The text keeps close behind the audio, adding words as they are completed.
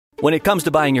When it comes to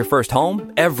buying your first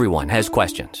home, everyone has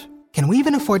questions. Can we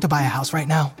even afford to buy a house right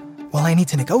now? Well, I need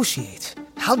to negotiate.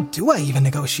 How do I even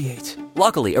negotiate?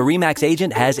 Luckily, a RE/MAX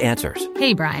agent has answers.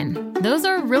 Hey, Brian, those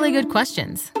are really good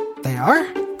questions. They are?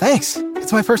 Thanks.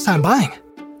 It's my first time buying.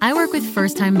 I work with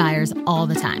first-time buyers all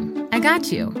the time. I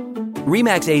got you.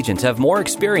 RE/MAX agents have more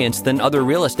experience than other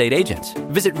real estate agents.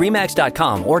 Visit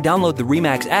RE/MAX.com or download the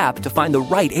RE/MAX app to find the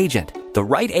right agent. The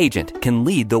right agent can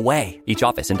lead the way. Each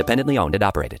office independently owned and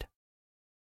operated.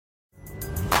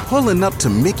 Pulling up to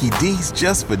Mickey D's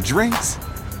just for drinks?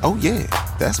 Oh yeah,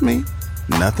 that's me.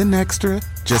 Nothing extra,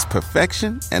 just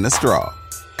perfection and a straw.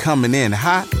 Coming in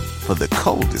hot for the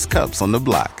coldest cups on the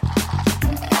block.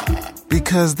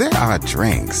 Because there are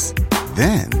drinks.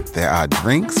 Then there are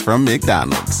drinks from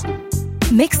McDonald's.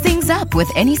 Mix things up with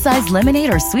any size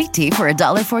lemonade or sweet tea for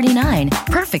 $1.49.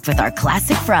 Perfect with our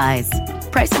classic fries.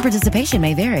 Price and participation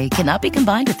may vary. Cannot be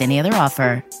combined with any other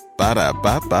offer.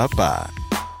 Ba-da-ba-ba-ba.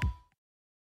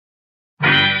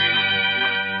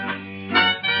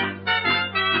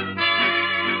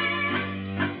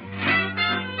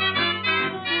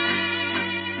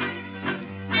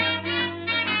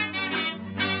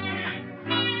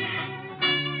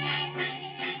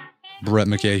 Brett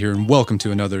McKay here, and welcome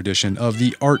to another edition of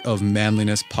the Art of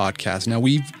Manliness podcast. Now,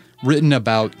 we've written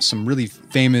about some really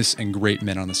famous and great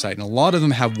men on the site, and a lot of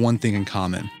them have one thing in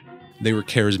common. They were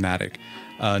charismatic.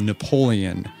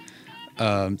 Napoleon,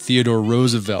 Theodore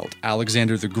Roosevelt,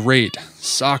 Alexander the Great,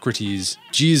 Socrates,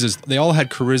 Jesus, they all had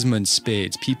charisma in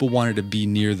spades. People wanted to be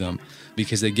near them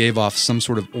because they gave off some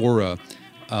sort of aura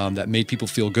that made people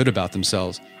feel good about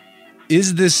themselves.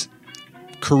 Is this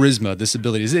charisma, this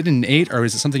ability, is it innate, or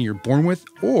is it something you're born with,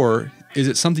 or is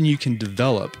it something you can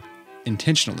develop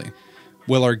intentionally?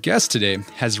 Well, our guest today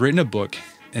has written a book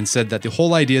and said that the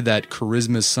whole idea that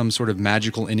charisma is some sort of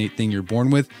magical innate thing you're born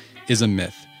with is a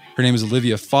myth. Her name is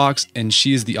Olivia Fox, and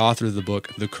she is the author of the book,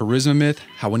 The Charisma Myth,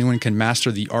 How Anyone Can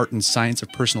Master the Art and Science of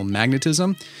Personal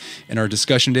Magnetism. In our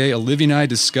discussion today, Olivia and I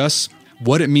discuss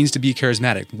what it means to be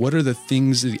charismatic. What are the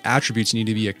things, the attributes you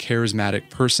need to be a charismatic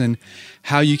person?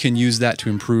 How you can use that to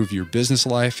improve your business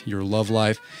life, your love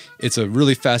life. It's a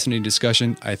really fascinating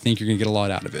discussion. I think you're going to get a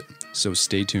lot out of it. So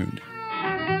stay tuned.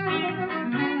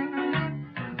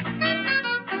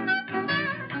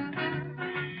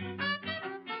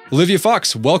 Olivia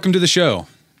Fox, welcome to the show.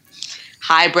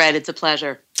 Hi, Brett. It's a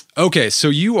pleasure. Okay, so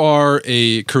you are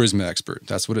a charisma expert.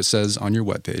 That's what it says on your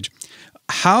webpage.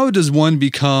 How does one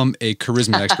become a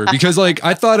charisma expert? Because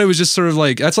I thought it was just sort of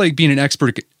that's like being an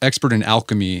expert in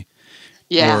alchemy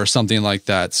or something like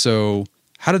that. So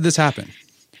how did this happen?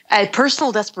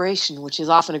 Personal desperation, which is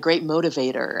often a great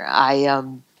motivator.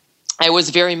 I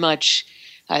was very much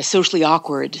socially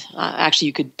awkward. Actually,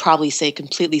 you could probably say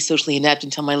completely socially inept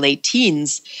until my late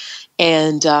teens.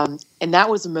 And that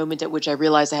was a moment at which I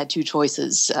realized I had two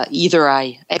choices. Either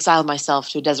I exiled myself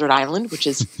to a desert island, which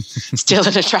is still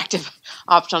an attractive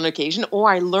option on occasion, or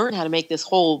I learned how to make this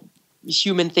whole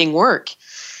human thing work.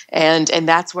 And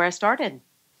that's where I started.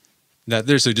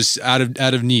 So just out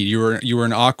of need, you were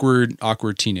an awkward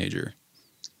teenager.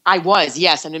 I was,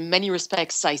 yes, and in many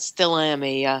respects, I still am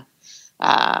a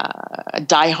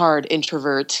diehard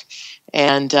introvert,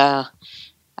 and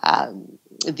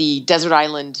the desert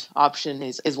island option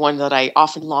is one that I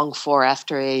often long for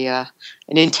after an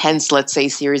intense, let's say,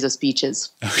 series of speeches.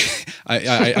 Okay,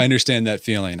 I understand that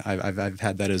feeling. I've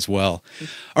had that as well.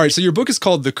 All right, so your book is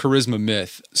called The Charisma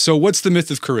Myth. So what's the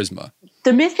myth of charisma?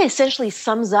 The myth essentially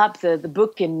sums up the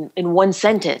book in one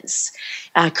sentence.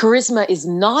 Charisma is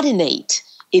not innate.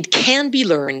 It can be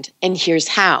learned, and here's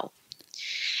how.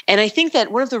 And I think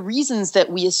that one of the reasons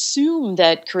that we assume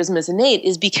that charisma is innate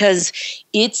is because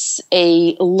it's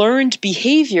a learned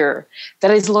behavior that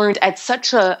is learned at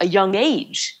such a young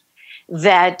age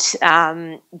that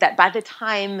that by the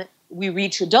time we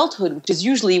reach adulthood, which is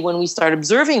usually when we start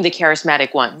observing the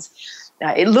charismatic ones,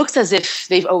 it looks as if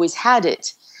they've always had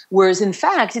it. Whereas in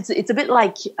fact, it's a bit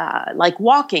like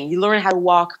walking. You learn how to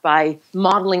walk by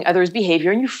modeling others'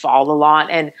 behavior, and you fall a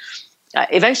lot, and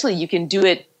eventually you can do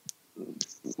it.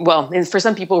 Well, and for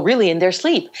some people, really in their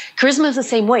sleep. Charisma is the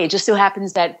same way. It just so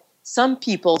happens that some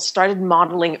people started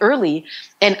modeling early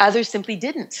and others simply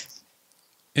didn't.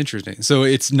 Interesting. So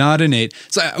it's not innate.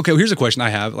 So, okay, well, here's a question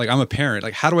I have. I'm a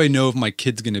parent. How do I know if my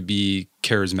kid's going to be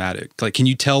charismatic? Can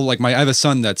you tell, I have a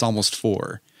son that's almost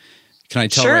 4. Can I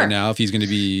tell right now if he's going to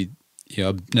be,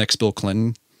 next Bill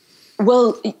Clinton?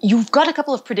 Well, you've got a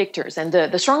couple of predictors. And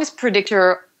the strongest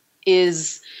predictor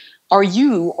is, are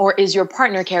you or is your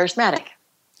partner charismatic?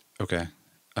 Okay.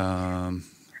 I'm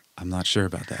not sure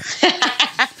about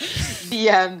that.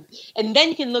 And then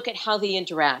you can look at how they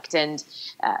interact. And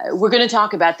we're going to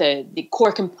talk about the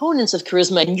core components of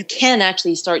charisma, and you can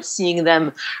actually start seeing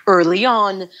them early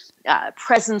on.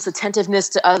 Presence, attentiveness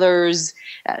to others,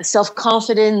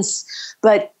 self-confidence.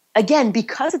 But again,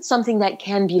 because it's something that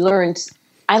can be learned,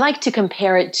 I like to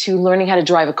compare it to learning how to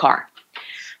drive a car.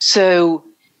 So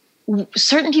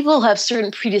certain people have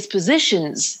certain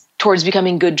predispositions towards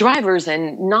becoming good drivers,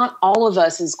 and not all of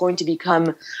us is going to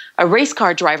become a race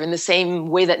car driver in the same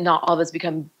way that not all of us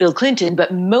become Bill Clinton,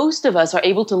 but most of us are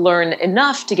able to learn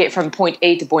enough to get from point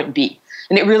A to point B.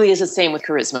 And it really is the same with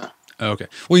charisma. Okay.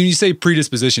 Well, when you say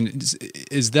predisposition,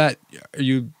 is that, are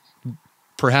you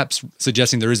perhaps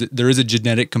suggesting there is a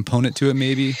genetic component to it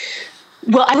maybe?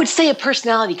 Well, I would say a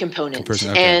personality component.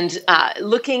 Okay. And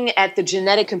looking at the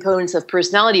genetic components of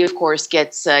personality, of course,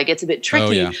 gets a bit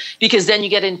tricky because then you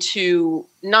get into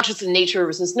not just the nature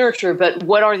versus nurture, but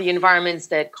what are the environments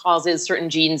that causes certain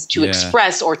genes to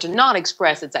express or to not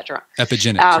express, et cetera.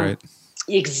 Epigenetics, right?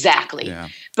 Exactly. Yeah.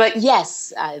 But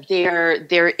yes,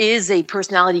 there is a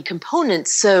personality component.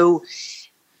 So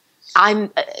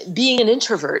I'm being an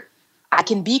introvert, I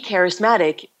can be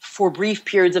charismatic for brief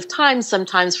periods of time,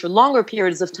 sometimes for longer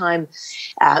periods of time,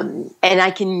 and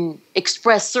I can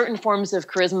express certain forms of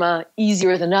charisma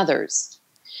easier than others.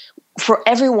 For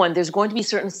everyone, there's going to be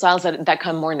certain styles that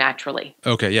come more naturally.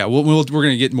 Okay, yeah, we're going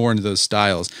to get more into those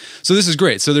styles. So this is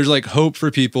great. So there's like hope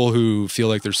for people who feel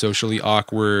like they're socially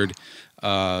awkward.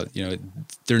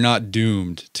 They're not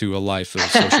doomed to a life of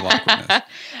social awkwardness.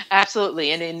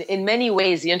 Absolutely. And in many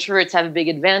ways, the introverts have a big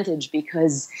advantage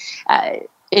because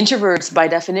introverts, by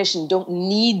definition, don't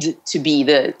need to be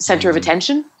the center of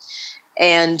attention.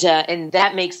 And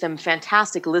that makes them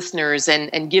fantastic listeners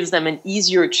and gives them an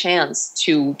easier chance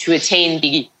to attain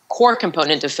the core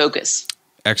component of focus.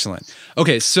 Excellent.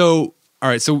 Okay, so, all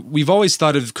right, so we've always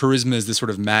thought of charisma as this sort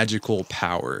of magical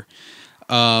power.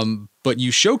 But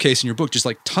you showcase in your book just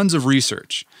like tons of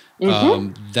research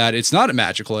that it's not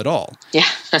magical at all. Yeah.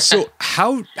 So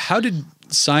how did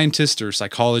scientists or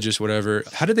psychologists, whatever,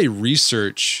 how did they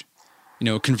research,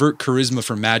 convert charisma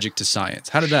from magic to science?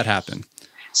 How did that happen?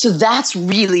 So that's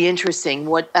really interesting.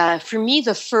 What for me,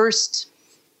 the first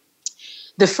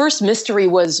mystery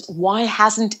was, why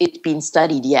hasn't it been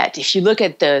studied yet? If you look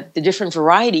at the different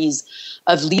varieties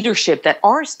of leadership that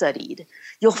are studied,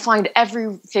 you'll find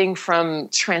everything from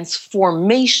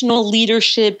transformational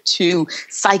leadership to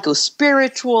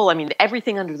psychospiritual,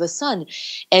 everything under the sun.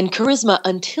 And charisma,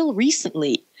 until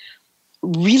recently,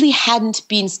 really hadn't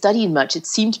been studied much. It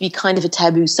seemed to be kind of a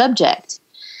taboo subject.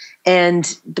 And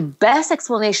the best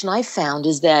explanation I found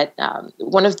is that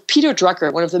Peter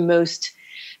Drucker, one of the most,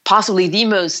 possibly the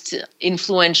most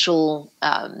influential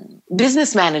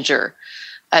business thinker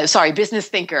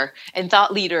and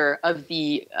thought leader of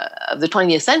the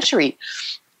 20th century,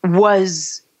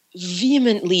 was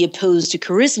vehemently opposed to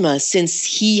charisma since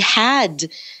he had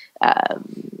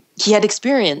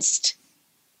experienced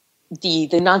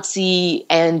the Nazi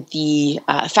and the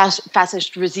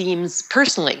fascist regimes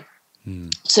personally.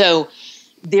 So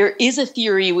there is a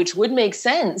theory which would make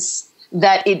sense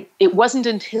that it wasn't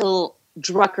until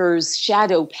Drucker's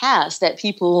shadow passed that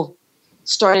people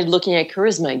started looking at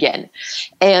charisma again.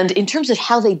 And in terms of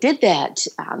how they did that,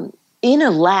 in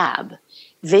a lab,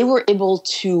 they were able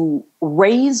to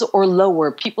raise or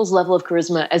lower people's level of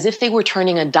charisma as if they were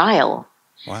turning a dial.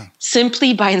 Wow.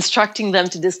 Simply by instructing them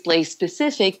to display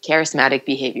specific charismatic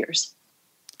behaviors.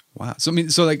 Wow. So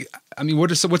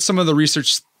what's some of the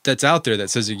research that's out there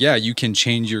that says, you can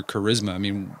change your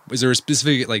charisma? Is there a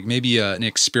specific, maybe an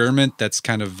experiment that's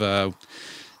kind of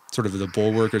sort of the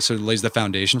bulwark or sort of lays the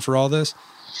foundation for all this?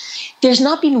 There's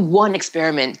not been one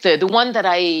experiment. The one that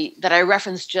I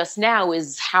referenced just now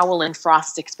is Howell and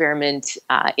Frost's experiment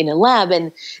in a lab,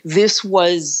 and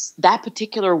that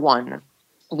particular one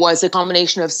was a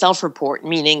combination of self-report,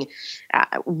 meaning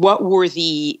what were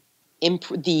the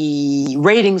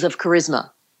ratings of charisma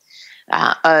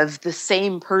of the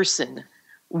same person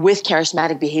with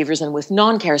charismatic behaviors and with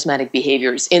non-charismatic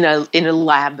behaviors in a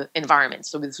lab environment.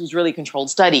 So this was really a controlled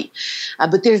study.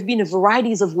 But there have been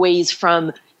varieties of ways,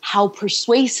 from how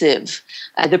persuasive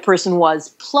the person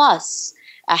was, plus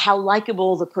how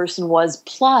likable the person was,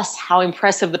 plus how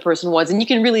impressive the person was. And you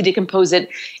can really decompose it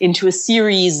into a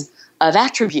series of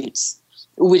attributes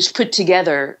which put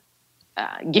together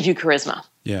give you charisma.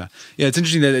 Yeah. It's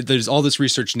interesting that there's all this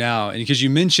research now, and because you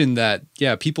mentioned that,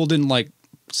 people didn't like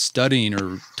studying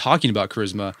or talking about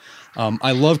charisma.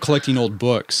 I love collecting old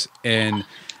books, and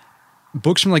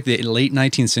books from like the late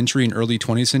 19th century and early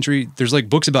 20th century. There's like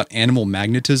books about animal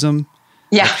magnetism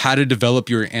Yeah. Like how to develop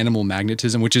your animal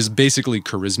magnetism, which is basically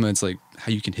charisma. It's like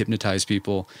how you can hypnotize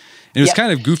people. And it was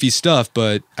kind of goofy stuff,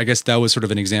 but I guess that was sort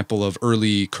of an example of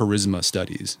early charisma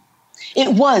studies.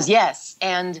 It was, yes.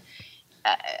 And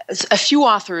a few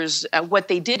authors, what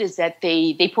they did is that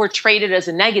they portrayed it as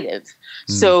a negative.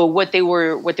 So what they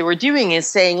were doing is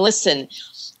saying, listen,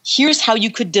 here's how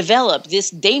you could develop this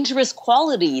dangerous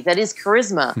quality that is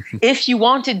charisma if you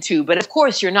wanted to, but of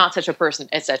course you're not such a person,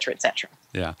 et cetera, et cetera.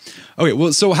 Yeah. Okay.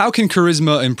 Well, so how can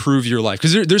charisma improve your life?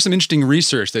 Because there's some interesting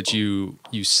research that you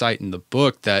cite in the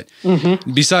book that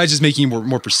besides just making you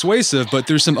more persuasive, but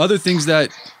there's some other things that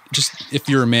just if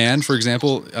you're a man, for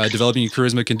example, developing your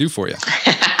charisma can do for you.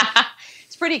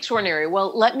 It's pretty extraordinary.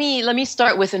 Well, let me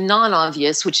start with a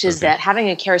non-obvious, which is that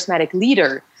having a charismatic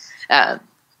leader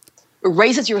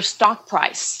raises your stock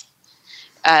price,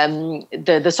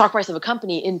 the stock price of a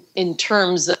company in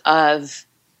terms of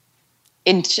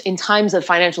in times of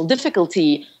financial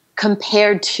difficulty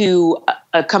compared to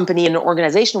a company and an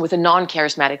organization with a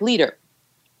non-charismatic leader.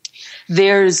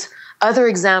 There's other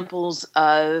examples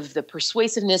of the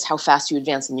persuasiveness, how fast you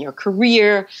advance in your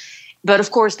career. But of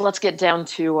course, let's get down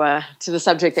to the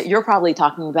subject that you're probably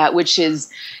talking about, which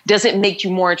is, does it make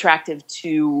you more attractive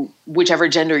to whichever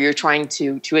gender you're trying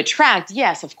to attract?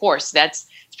 Yes, of course. It's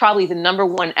probably the number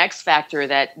one X factor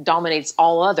that dominates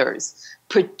all others,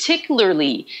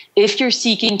 particularly if you're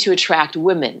seeking to attract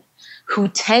women who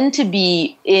tend to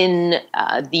be in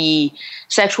the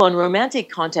sexual and romantic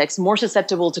context more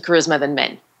susceptible to charisma than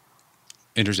men.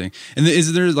 Interesting. And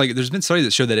is there there's been studies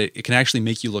that show that it can actually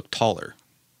make you look taller.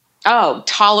 Oh,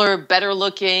 taller, better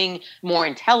looking, more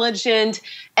intelligent,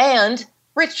 and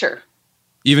richer.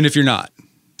 Even if you're not.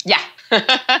 Yeah.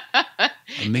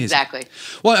 Amazing. Exactly.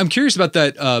 Well, I'm curious about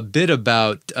that bit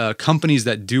about companies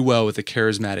that do well with a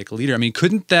charismatic leader. I mean,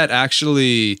 couldn't that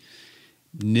actually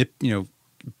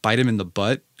bite him in the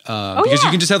butt? Because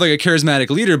you can just have a charismatic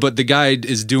leader, but the guy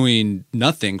is doing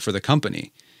nothing for the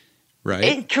company.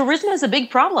 Right. Charisma is a big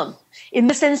problem in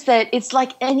the sense that it's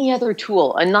like any other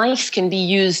tool. A knife can be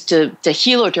used to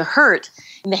heal or to hurt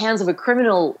in the hands of a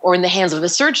criminal or in the hands of a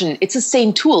surgeon. It's the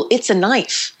same tool. It's a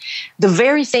knife. The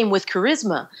very same with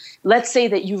charisma. Let's say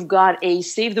that you've got a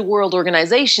Save the World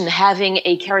organization. Having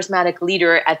a charismatic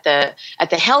leader at the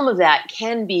helm of that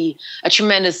can be a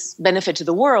tremendous benefit to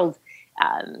the world.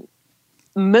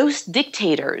 Most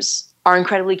dictators are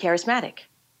incredibly charismatic.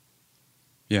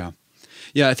 Yeah.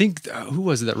 Yeah, I think, who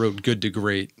was it that wrote Good to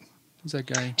Great? Who's that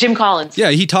guy? Jim Collins. Yeah,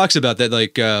 he talks about that,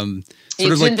 Jim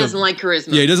doesn't like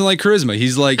charisma. Yeah, he doesn't like charisma.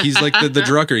 He's like the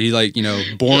drucker.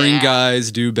 He boring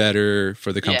guys do better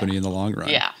for the company in the long run.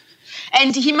 Yeah.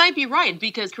 And he might be right,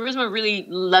 because charisma really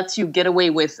lets you get away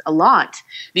with a lot,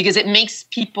 because it makes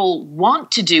people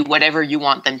want to do whatever you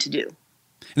want them to do.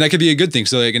 And that could be a good thing.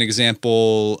 So an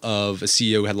example of a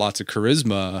CEO who had lots of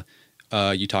charisma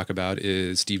you talk about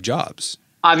is Steve Jobs.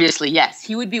 Obviously, yes.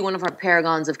 He would be one of our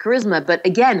paragons of charisma. But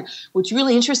again, what's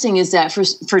really interesting is that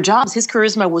for Jobs, his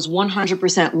charisma was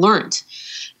 100% learned.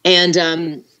 And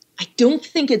I don't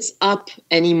think it's up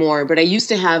anymore, but I used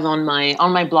to have on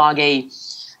my blog a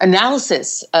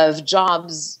analysis of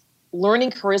Jobs learning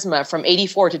charisma from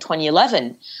 1984 to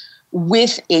 2011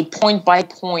 with a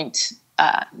point-by-point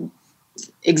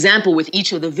example with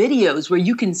each of the videos where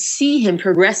you can see him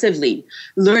progressively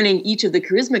learning each of the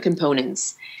charisma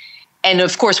components. And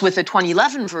of course, with the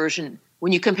 2011 version,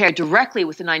 when you compare directly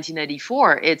with the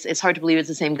 1984, it's hard to believe it's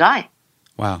the same guy.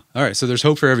 Wow. All right. So there's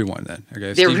hope for everyone then.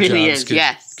 Okay. There really is,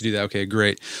 yes. Could do that. Okay,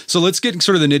 great. So let's get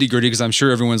sort of the nitty gritty, because I'm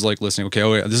sure everyone's listening.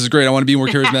 Okay, this is great. I want to be more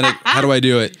charismatic. How do I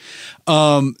do it?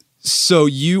 So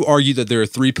you argue that there are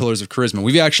 3 pillars of charisma.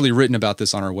 We've actually written about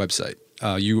this on our website.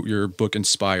 Your book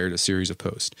inspired a series of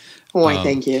posts.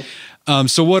 Thank you.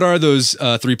 So what are those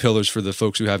 3 pillars for the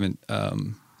folks who haven't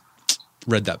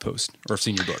read that post or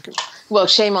seen your book? Well,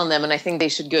 shame on them, and I think they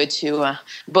should go to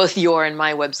both your and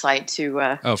my website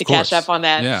to catch up on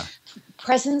that. Yeah.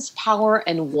 Presence, power,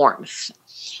 and warmth.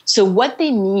 So what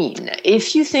they mean,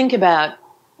 if you think about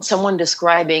someone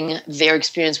describing their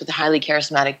experience with a highly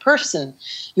charismatic person,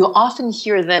 you'll often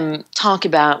hear them talk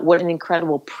about what an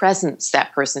incredible presence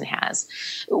that person has,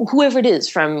 whoever it is,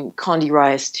 from Condi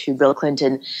Rice to Bill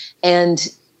Clinton.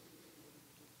 And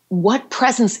what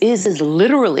presence is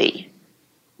literally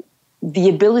the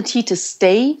ability to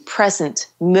stay present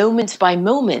moment by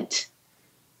moment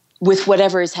with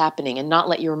whatever is happening and not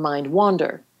let your mind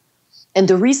wander. And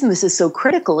the reason this is so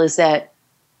critical is that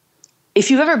if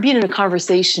you've ever been in a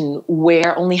conversation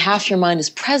where only half your mind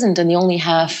is present and the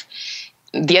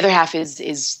other half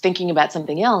is thinking about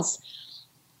something else,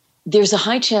 there's a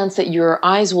high chance that your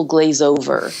eyes will glaze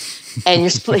over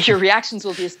and your reactions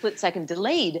will be a split second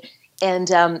delayed.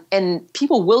 And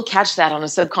people will catch that on a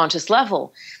subconscious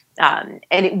level. And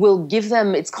it will give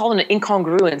them, it's called an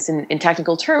incongruence in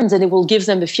technical terms, and it will give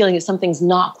them the feeling that something's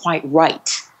not quite right.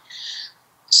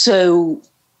 So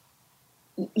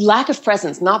lack of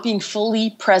presence, not being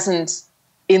fully present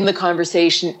in the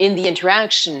conversation, in the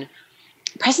interaction,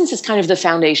 presence is kind of the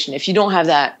foundation. If you don't have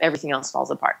that, everything else falls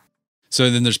apart. So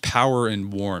then there's power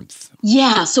and warmth.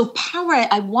 Yeah, so power,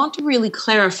 I want to really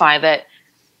clarify that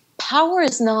power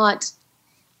is not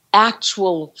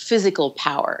actual physical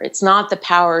power. It's not the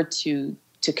power to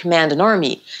command an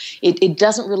army. It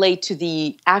doesn't relate to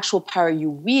the actual power you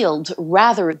wield,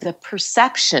 rather the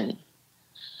perception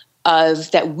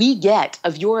that we get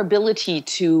of your ability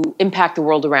to impact the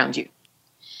world around you.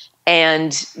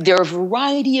 And there are a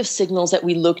variety of signals that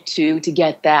we look to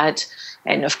get that.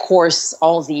 And of course,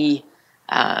 all the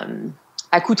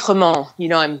accoutrements,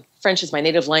 French is my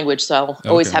native language, so I'll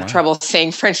always have trouble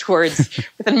saying French words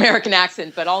with an American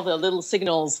accent, but all the little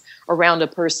signals around a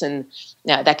person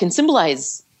that can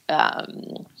symbolize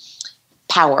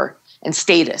power and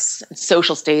status, and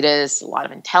social status, a lot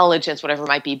of intelligence, whatever it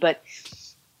might be. But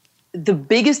the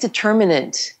biggest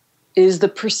determinant is the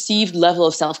perceived level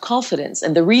of self-confidence.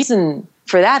 And the reason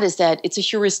for that is that it's a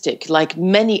heuristic. Like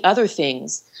many other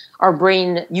things, our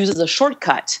brain uses a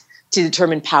shortcut to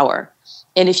determine power.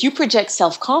 And if you project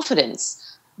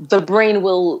self-confidence,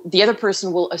 the other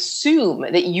person will assume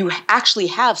that you actually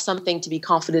have something to be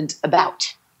confident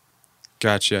about.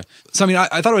 Gotcha. So, I mean,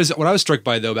 I thought what I was struck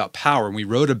by, though, about power, and we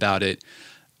wrote about it,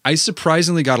 I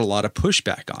surprisingly got a lot of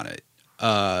pushback on it.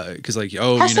 Because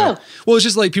well, it's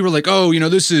just like people are like,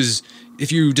 this is,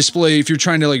 if you're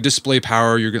trying to like display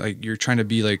power, you're trying to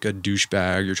be like a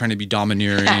douchebag, you're trying to be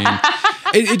domineering.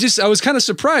 I was kind of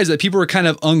surprised that people were kind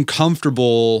of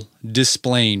uncomfortable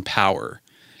displaying power.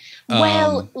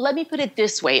 Well, let me put it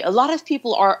this way. A lot of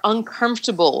people are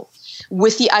uncomfortable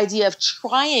with the idea of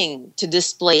trying to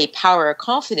display power or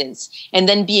confidence and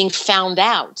then being found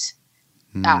out.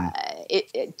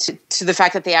 To the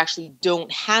fact that they actually don't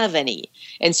have any.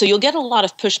 And so you'll get a lot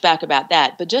of pushback about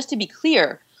that. But just to be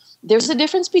clear, there's a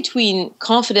difference between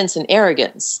confidence and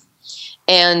arrogance.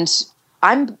 And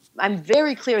I'm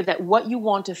very clear that what you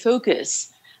want to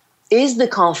focus is the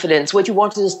confidence. What you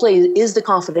want to display is the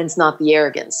confidence, not the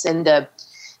arrogance. And the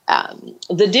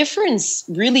difference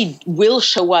really will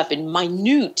show up in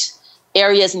minute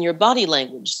areas in your body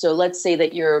language. So let's say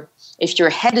that if your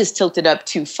head is tilted up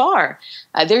too far,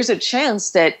 there's a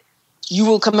chance that you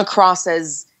will come across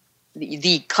as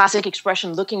the classic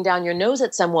expression, looking down your nose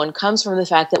at someone, comes from the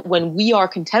fact that when we are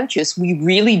contemptuous, we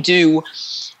really do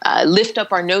lift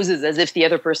up our noses as if the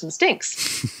other person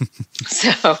stinks.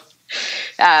 So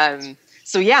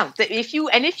yeah,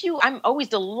 I'm always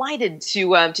delighted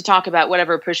to talk about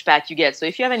whatever pushback you get. So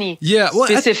if you have any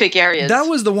specific areas. That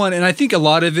was the one. And I think a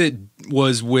lot of it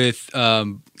was with,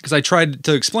 because I tried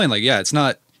to explain, like, you're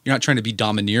not trying to be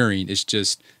domineering. It's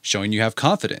just showing you have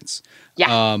confidence.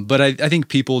 Yeah. But I think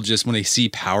people just, when they see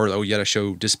power, you got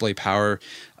to display power.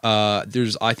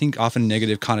 There's, I think, often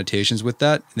negative connotations with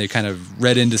that. And they kind of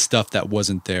read into stuff that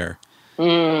wasn't there,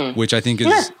 which I think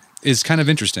is kind of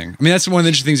interesting. I mean, that's one of the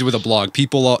interesting things with a blog.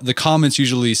 People, the comments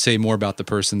usually say more about the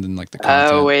person than like the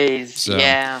content. Always,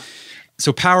 yeah.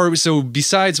 So power. So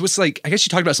besides, I guess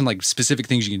you talked about some like specific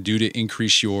things you can do to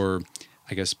increase your,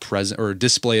 I guess, present or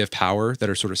display of power that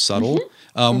are sort of subtle.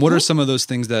 What are some of those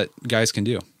things that guys can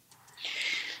do?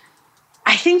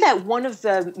 I think that one of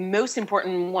the most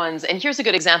important ones, and here's a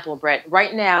good example, Brett.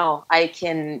 Right now, I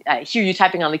can hear you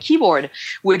typing on the keyboard,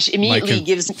 which immediately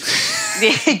gives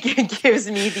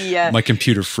me the... my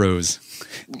computer froze.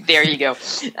 There you go.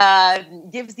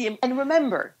 And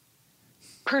remember,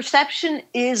 perception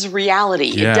is reality.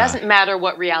 Yeah. It doesn't matter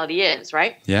what reality is,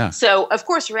 right? Yeah. So, of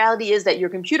course, reality is that your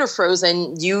computer froze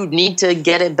and you need to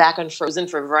get it back unfrozen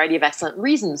for a variety of excellent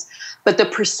reasons. But the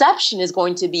perception is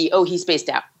going to be, he spaced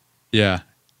out. Yeah,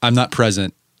 I'm not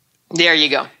present. There you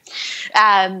go.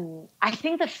 I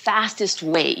think the fastest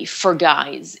way for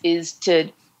guys is to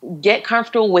get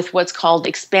comfortable with what's called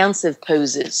expansive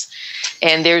poses.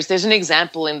 And there's an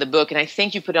example in the book, and I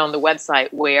think you put it on the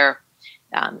website, where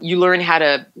you learn how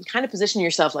to kind of position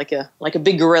yourself like a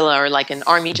big gorilla or like an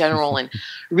army general and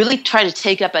really try to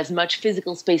take up as much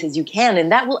physical space as you can. And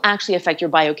that will actually affect your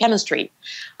biochemistry.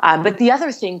 But the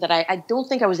other thing that I don't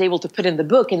think I was able to put in the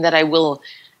book, and that I will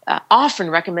often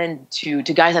recommend to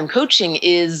guys I'm coaching,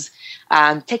 is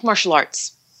take martial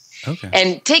arts. Okay.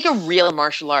 And take a real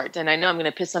martial art. And I know I'm going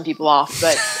to piss some people off,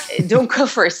 but don't go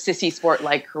for a sissy sport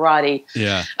like karate.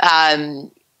 Yeah.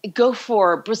 Go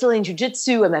for Brazilian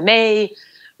jiu-jitsu, MMA,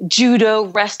 judo,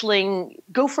 wrestling.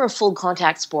 Go for a full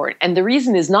contact sport. And the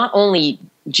reason is not only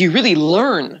do you really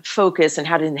learn focus and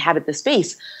how to inhabit the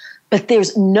space. But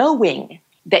there's knowing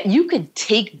that you could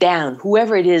take down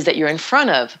whoever it is that you're in front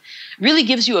of really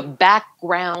gives you a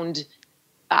background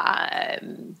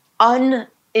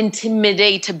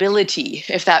unintimidatability,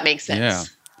 if that makes sense. Yeah.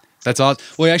 That's awesome.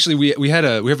 Well, actually, we have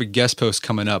a guest post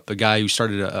coming up, a guy who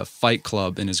started a fight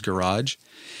club in his garage.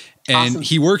 And Awesome.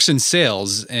 he works in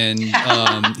sales, and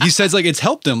he says like it's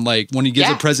helped him. Like when he gives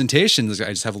a presentation, I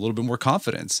just have a little bit more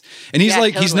confidence. And he's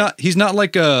like, totally. he's not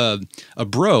like a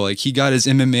bro. Like he got his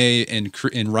MMA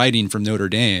and writing from Notre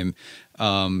Dame.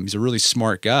 He's a really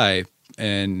smart guy,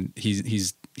 and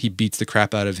he beats the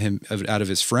crap out of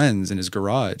his friends in his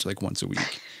garage like once a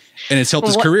week, and it's helped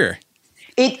his career.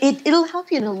 It'll help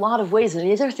you in a lot of ways. And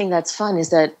the other thing that's fun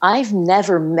is that I've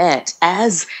never met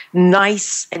as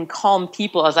nice and calm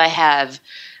people as I have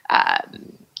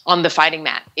on the fighting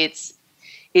mat. It's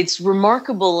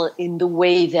remarkable in the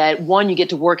way that, one, you get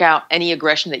to work out any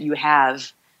aggression that you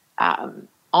have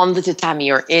on the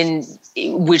tatami or in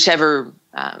whichever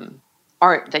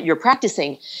art that you're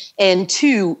practicing. And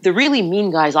two, the really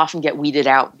mean guys often get weeded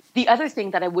out. The other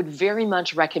thing that I would very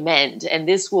much recommend, and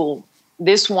this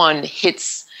one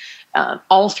hits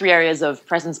all three areas of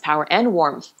presence, power, and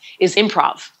warmth, is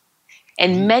improv.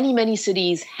 And many, many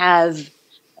cities have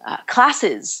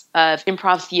classes of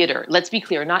improv theater. Let's be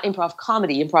clear, not improv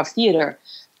comedy, improv theater.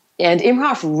 And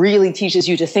improv really teaches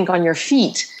you to think on your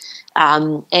feet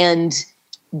and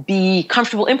be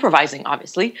comfortable improvising,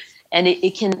 obviously. And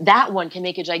that one can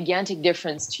make a gigantic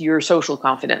difference to your social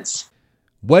confidence.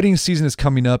 Wedding season is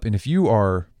coming up, and if you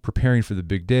are preparing for the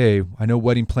big day, I know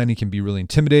wedding planning can be really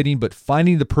intimidating, but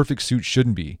finding the perfect suit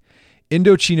shouldn't be.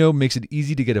 Indochino makes it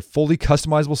easy to get a fully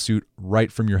customizable suit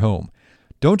right from your home.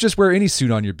 Don't just wear any suit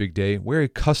on your big day, wear a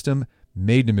custom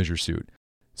made-to-measure suit.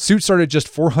 Suits start at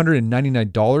just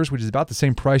 $499, which is about the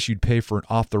same price you'd pay for an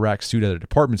off-the-rack suit at a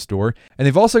department store, and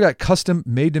they've also got custom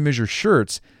made-to-measure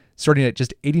shirts starting at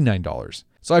just $89.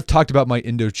 So I've talked about my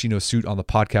Indochino suit on the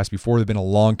podcast before. They've been a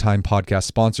long-time podcast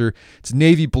sponsor. It's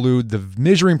navy blue. The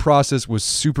measuring process was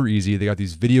super easy. They got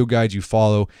these video guides you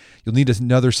follow. You'll need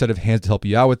another set of hands to help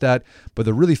you out with that. But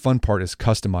the really fun part is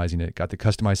customizing it. Got to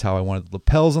customize how I wanted the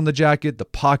lapels on the jacket, the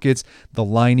pockets, the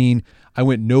lining. I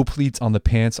went no pleats on the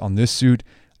pants on this suit.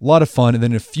 A lot of fun. And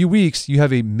then in a few weeks, you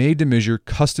have a made-to-measure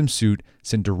custom suit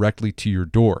sent directly to your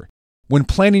door. When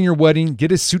planning your wedding,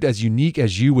 get a suit as unique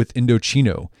as you with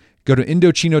Indochino. Go to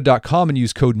Indochino.com and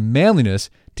use code manliness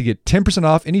to get 10%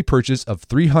 off any purchase of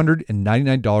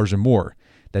 $399 or more.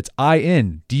 That's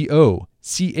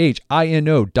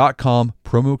INDOCHINO.com,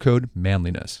 promo code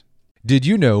manliness. Did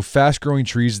you know Fast Growing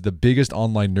Trees is the biggest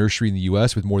online nursery in the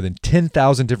U.S. with more than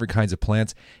 10,000 different kinds of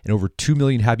plants and over 2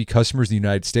 million happy customers in the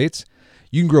United States?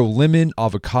 You can grow lemon,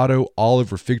 avocado,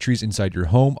 olive, or fig trees inside your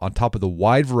home on top of the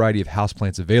wide variety of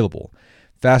houseplants available.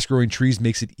 Fast Growing Trees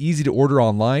makes it easy to order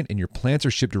online, and your plants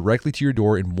are shipped directly to your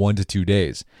door in 1 to 2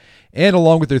 days. And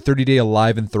along with their 30-day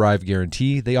Alive and Thrive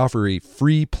guarantee, they offer a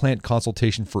free plant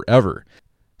consultation forever.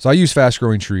 So I use Fast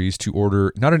Growing Trees to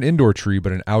order not an indoor tree,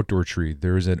 but an outdoor tree.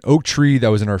 There is an oak tree that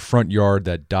was in our front yard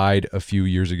that died a few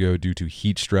years ago due to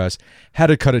heat stress. Had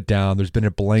to cut it down. There's been a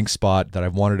blank spot that I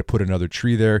wanted to put another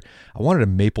tree there. I wanted a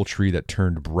maple tree that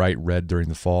turned bright red during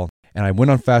the fall. And I went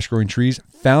on Fast Growing Trees,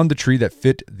 found the tree that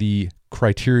fit the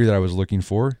criteria that I was looking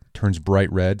for. Turns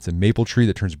bright red. It's a maple tree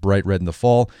that turns bright red in the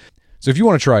fall. So if you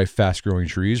want to try Fast Growing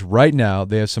Trees, right now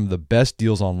they have some of the best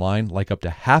deals online, like up to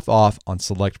half off on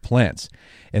select plants.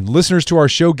 And listeners to our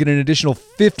show get an additional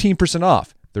 15%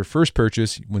 off their first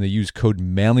purchase when they use code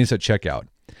manliness at checkout.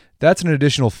 That's an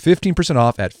additional 15%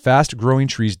 off at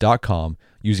fastgrowingtrees.com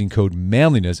using code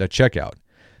manliness at checkout.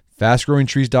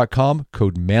 Fastgrowingtrees.com,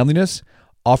 code manliness.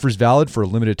 Offers valid for a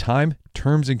limited time.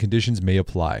 Terms and conditions may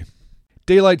apply.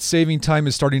 Daylight saving time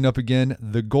is starting up again.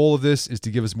 The goal of this is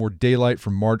to give us more daylight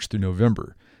from March through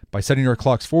November. By setting our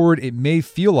clocks forward, it may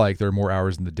feel like there are more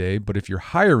hours in the day, but if you're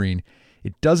hiring,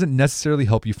 it doesn't necessarily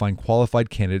help you find qualified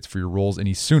candidates for your roles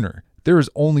any sooner. There is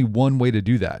only one way to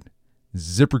do that: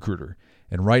 ZipRecruiter.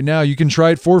 And right now you can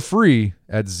try it for free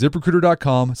at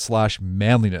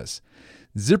ZipRecruiter.com/manliness.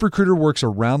 ZipRecruiter works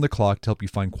around the clock to help you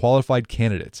find qualified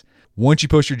candidates. Once you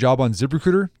post your job on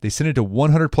ZipRecruiter, they send it to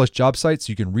 100 plus job sites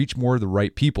so you can reach more of the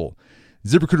right people.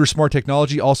 ZipRecruiter's smart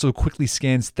technology also quickly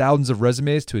scans thousands of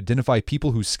resumes to identify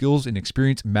people whose skills and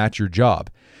experience match your job.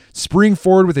 Spring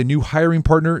forward with a new hiring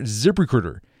partner,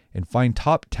 ZipRecruiter, and find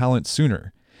top talent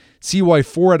sooner. See why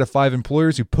 4 out of 5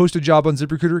 employers who post a job on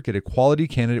ZipRecruiter get a quality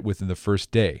candidate within the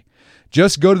first day.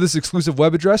 Just go to this exclusive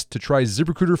web address to try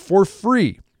ZipRecruiter for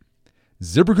free.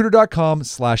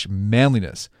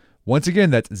 ZipRecruiter.com/manliness. Once again,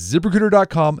 that's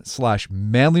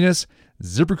ZipRecruiter.com/manliness.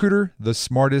 ZipRecruiter, the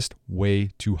smartest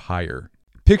way to hire.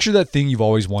 Picture that thing you've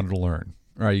always wanted to learn.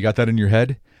 All right, you got that in your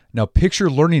head? Now picture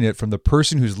learning it from the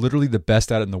person who's literally the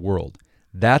best at it in the world.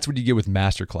 That's what you get with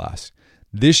Masterclass.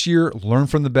 This year, learn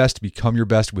from the best to become your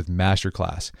best with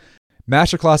Masterclass.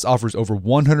 Masterclass offers over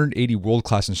 180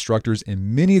 world-class instructors,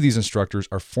 and many of these instructors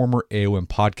are former AOM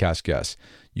podcast guests.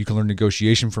 You can learn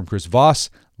negotiation from Chris Voss,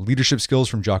 leadership skills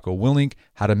from Jocko Willink,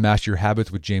 how to master your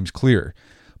habits with James Clear.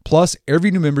 Plus,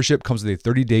 every new membership comes with a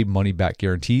 30-day money-back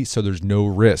guarantee, so there's no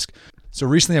risk. So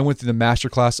recently I went through the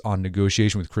masterclass on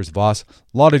negotiation with Chris Voss.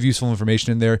 A lot of useful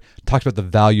information in there. Talked about the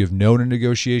value of no in a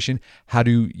negotiation, how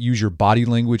to use your body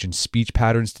language and speech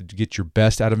patterns to get your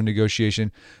best out of a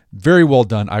negotiation. Very well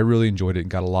done. I really enjoyed it and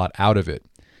got a lot out of it.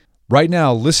 Right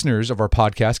now, listeners of our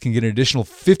podcast can get an additional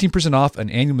 15% off an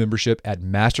annual membership at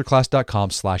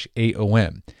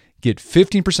masterclass.com/AOM. Get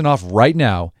 15% off right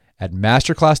now at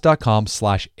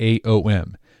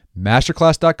masterclass.com/AOM.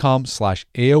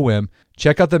 Masterclass.com/AOM.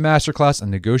 Check out the masterclass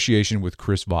on negotiation with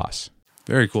Chris Voss.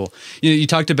 Very cool. You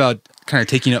talked about kind of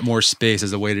taking up more space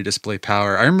as a way to display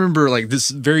power. I remember like this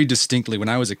very distinctly when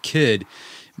I was a kid.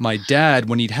 My dad,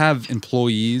 when he'd have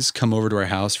employees come over to our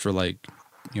house for like,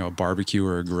 a barbecue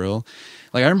or a grill,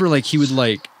 like I remember like he would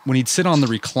like when he'd sit on the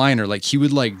recliner, like he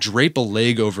would like drape a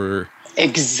leg over.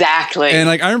 Exactly. And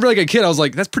like I remember like a kid, I was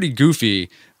like, that's pretty goofy.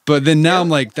 But then now I'm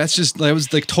like, that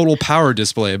was like total power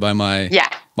display by my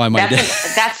dad.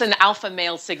 That's an alpha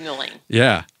male signaling.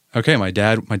 Yeah. Okay. My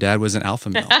dad was an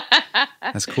alpha male.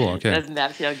 That's cool. Okay. Doesn't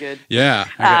that feel good? Yeah.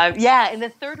 And the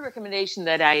third recommendation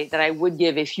that I would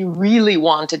give if you really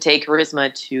want to take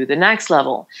charisma to the next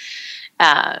level,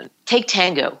 take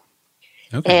tango.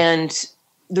 Okay. And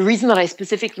the reason that I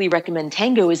specifically recommend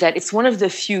tango is that it's one of the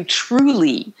few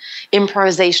truly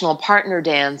improvisational partner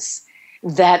dance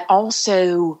that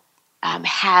also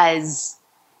has,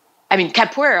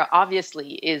 capoeira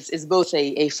obviously is both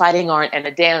a fighting art and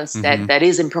a dance that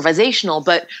is improvisational,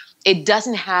 but it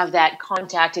doesn't have that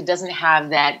contact, it doesn't have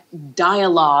that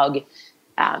dialogue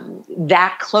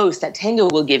that close that tango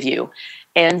will give you.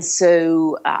 And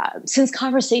so since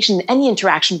conversation, any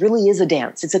interaction really is a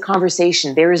dance, it's a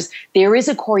conversation, there is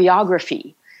a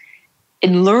choreography.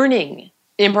 And learning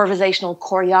improvisational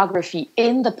choreography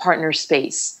in the partner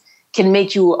space can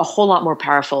make you a whole lot more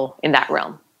powerful in that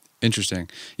realm. Interesting.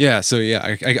 Yeah. So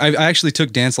I actually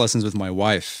took dance lessons with my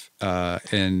wife,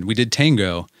 and we did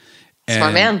tango.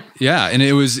 Smart man. Yeah, and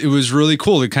it was really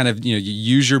cool to kind of you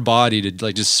use your body to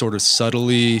like just sort of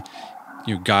subtly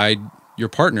guide your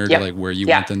partner to like where you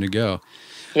want them to go.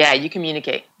 Yeah, you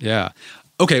communicate. Yeah.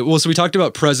 Okay. Well, so we talked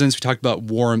about presence. We talked about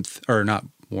warmth, or not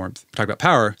warmth. We talked about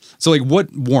power. So like,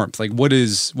 what warmth? Like, what do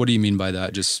you mean by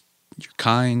that? Just you're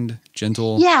kind,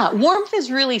 gentle? Yeah, warmth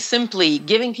is really simply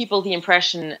giving people the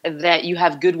impression that you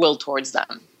have goodwill towards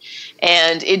them.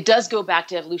 And it does go back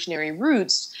to evolutionary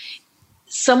roots.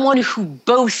 Someone who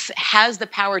both has the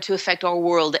power to affect our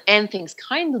world and thinks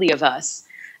kindly of us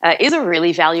is a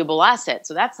really valuable asset.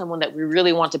 So that's someone that we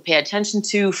really want to pay attention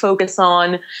to, focus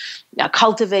on,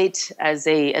 cultivate as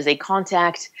a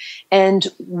contact. And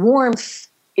warmth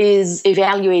is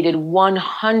evaluated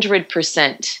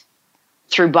 100%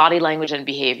 through body language and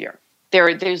behavior.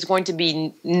 There's going to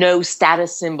be no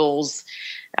status symbols.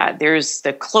 There's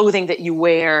the clothing that you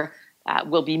wear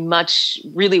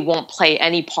really won't play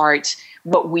any part.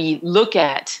 What we look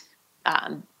at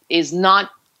is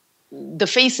not the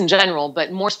face in general,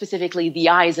 but more specifically the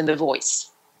eyes and the voice.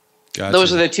 Gotcha.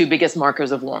 Those are the two biggest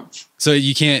markers of warmth. So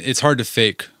it's hard to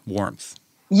fake warmth.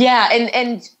 Yeah,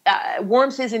 and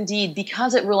warmth is indeed,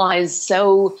 because it relies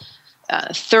so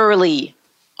thoroughly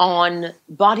on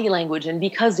body language, and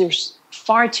because there's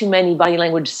far too many body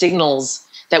language signals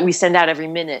that we send out every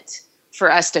minute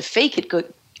for us to fake it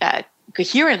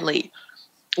coherently,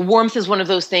 warmth is one of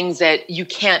those things that you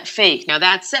can't fake. Now,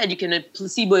 that said, you can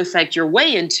placebo effect your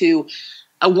way into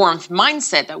a warmth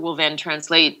mindset that will then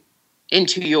translate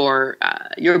into your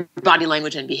body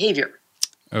language and behavior.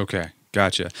 Okay,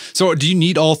 gotcha. So do you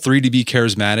need all three to be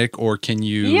charismatic, or can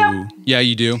you? Yep. Yeah,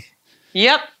 you do?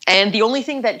 Yep. And the only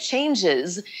thing that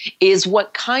changes is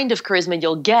what kind of charisma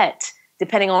you'll get,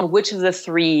 depending on which of the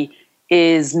three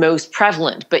is most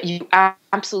prevalent. But you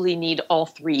absolutely need all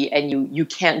three, and you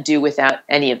can't do without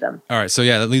any of them. All right. So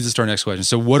yeah, that leads us to our next question.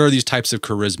 So what are these types of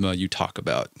charisma you talk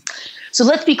about? So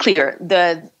let's be clear.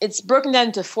 It's broken down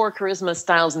into 4 charisma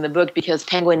styles in the book because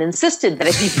Penguin insisted that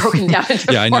it be broken down into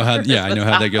 4 I know how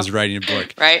that goes writing a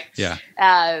book. Right? Yeah.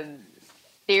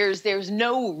 There's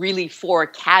no really 4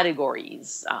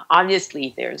 categories.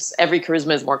 Obviously, every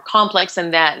charisma is more complex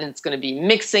than that, and it's going to be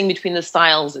mixing between the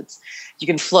styles. It's you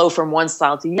can flow from one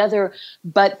style to the other,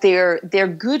 but they're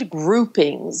good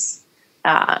groupings.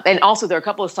 And also there are a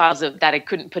couple of styles that I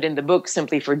couldn't put in the book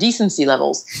simply for decency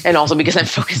levels, and also because I'm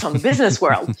focused on the business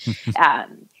world.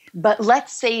 But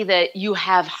let's say that you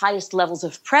have highest levels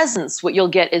of presence. What you'll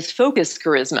get is focused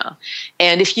charisma.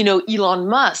 And if you know Elon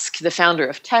Musk, the founder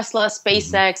of Tesla,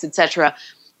 SpaceX, etc.,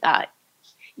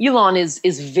 Elon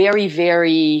is very,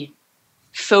 very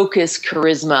focused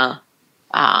charisma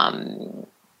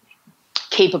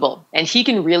capable. And he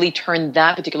can really turn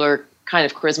that particular kind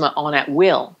of charisma on at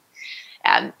will.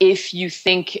 If you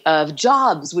think of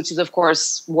Jobs, which is, of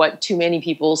course, what too many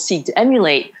people seek to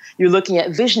emulate, you're looking at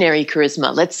visionary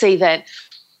charisma. Let's say that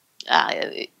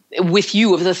with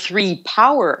you, of the three,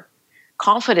 power,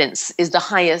 confidence is the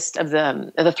highest of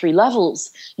the three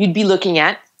levels. You'd be looking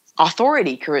at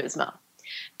authority charisma.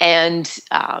 And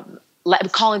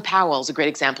Colin Powell is a great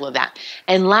example of that.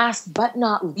 And last but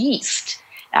not least,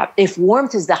 if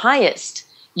warmth is the highest,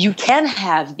 you can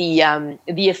have the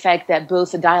effect that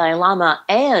both the Dalai Lama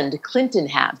and Clinton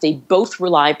have. They both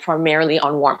rely primarily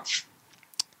on warmth.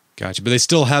 Gotcha. But they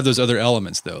still have those other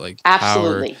elements, though, like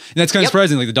absolutely. Power. And that's kind of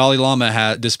surprising. Like the Dalai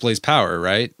Lama displays power,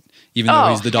 right? Even though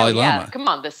he's the Dalai Lama. Come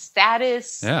on, the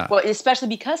status. Yeah. Well, especially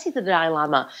because he's the Dalai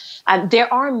Lama.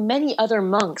 There are many other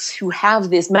monks who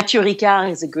have this. Mathieu Ricard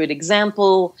is a good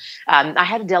example. I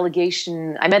met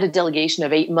a delegation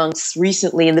of 8 monks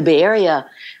recently in the Bay Area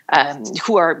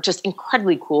who are just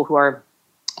incredibly cool, who are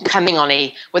coming on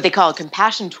what they call a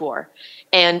compassion tour.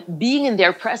 And being in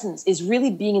their presence is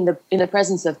really being in the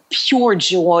presence of pure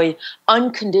joy,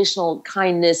 unconditional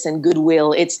kindness and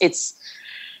goodwill. It's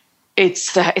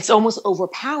almost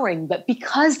overpowering, but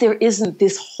because there isn't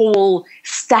this whole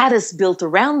status built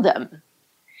around them,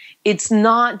 it's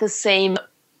not the same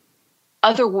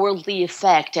otherworldly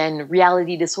effect and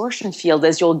reality distortion field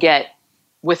as you'll get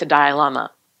with the Dalai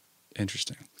Lama.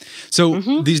 Interesting. So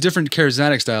these different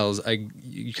charismatic styles,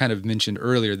 you kind of mentioned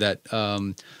earlier that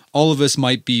all of us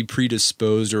might be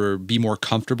predisposed or be more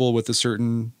comfortable with a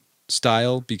certain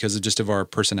style because of our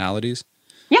personalities.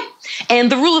 Yeah. And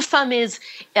the rule of thumb is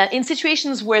in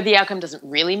situations where the outcome doesn't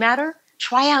really matter,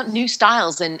 try out new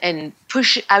styles and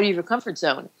push out of your comfort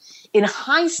zone. In a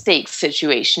high stakes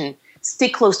situation,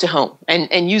 stick close to home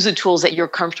and use the tools that you're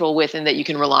comfortable with and that you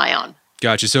can rely on.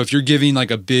 Gotcha. So if you're giving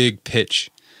like a big pitch,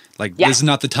 this is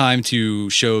not the time to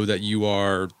show that you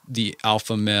are the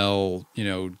alpha male.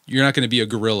 You're not going to be a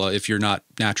gorilla if you're not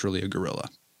naturally a gorilla.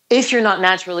 If you're not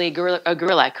naturally a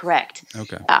gorilla, correct.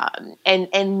 Okay.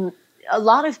 And a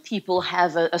lot of people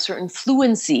have a certain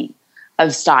fluency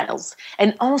of styles.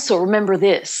 And also remember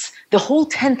this, the whole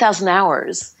 10,000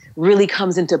 hours really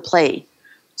comes into play.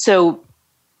 So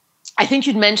I think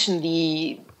you'd mentioned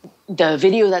the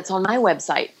video that's on my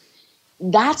website.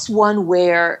 That's one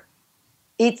where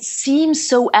it seems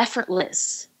so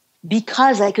effortless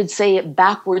because I could say it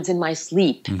backwards in my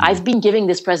sleep. Mm-hmm. I've been giving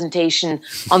this presentation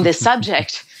on this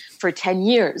subject for 10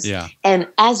 years. Yeah. And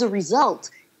as a result,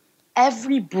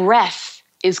 every breath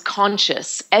is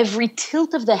conscious. Every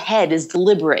tilt of the head is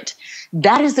deliberate.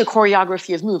 That is the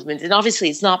choreography of movement. And obviously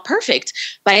it's not perfect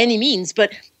by any means,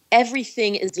 but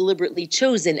everything is deliberately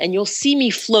chosen. And you'll see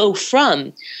me flow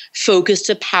from focus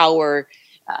to power,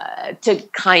 to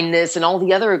kindness and all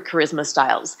the other charisma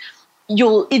styles.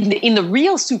 You'll in the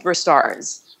real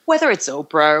superstars, whether it's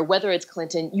Oprah or whether it's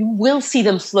Clinton, you will see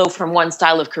them flow from one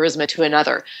style of charisma to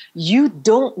another. You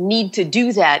don't need to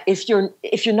do that if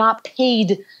you're not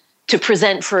paid to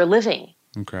present for a living.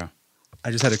 Okay.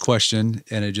 I just had a question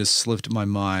and it just slipped my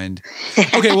mind.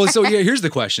 Okay, well, so yeah, here's the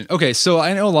question. Okay, so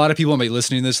I know a lot of people might be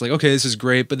listening to this like, okay, this is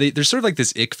great, but there's sort of like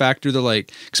this ick factor. They're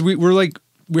like, because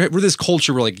we're this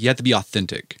culture where like you have to be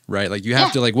authentic, right? Like you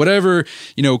have to like whatever,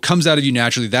 comes out of you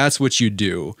naturally, that's what you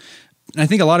do. And I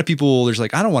think a lot of people, there's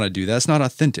like, I don't want to do that. It's not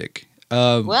authentic.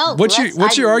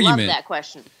 What's your argument? Love that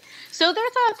question. So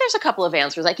there's a couple of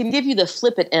answers. I can give you the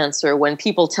flippant answer when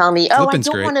people tell me, I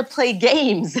don't want to play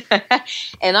games.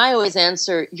 And I always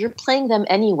answer, you're playing them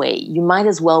anyway. You might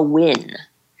as well win.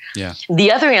 Yeah.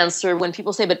 The other answer, when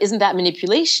people say, but isn't that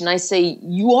manipulation? I say,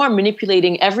 you are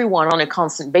manipulating everyone on a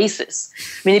constant basis.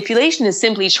 Manipulation is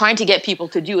simply trying to get people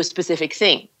to do a specific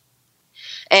thing.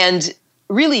 And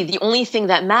really, the only thing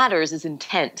that matters is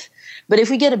intent. But if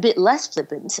we get a bit less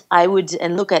flippant,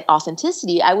 and look at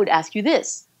authenticity, I would ask you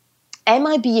this. Am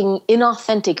I being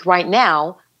inauthentic right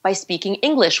now by speaking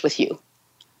English with you?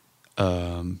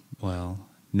 Well,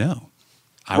 no.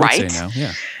 I would say no,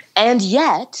 yeah. And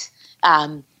yet,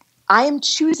 I am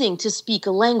choosing to speak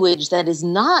a language that is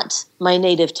not my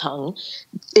native tongue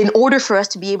in order for us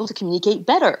to be able to communicate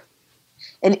better.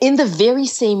 And in the very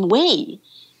same way,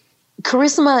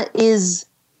 charisma is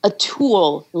a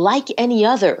tool like any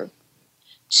other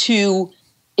to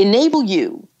enable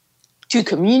you to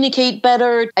communicate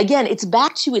better. Again, it's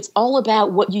all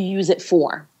about what you use it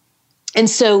for. And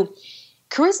so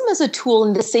charisma is a tool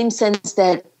in the same sense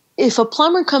that if a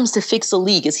plumber comes to fix a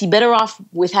leak, is he better off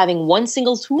with having one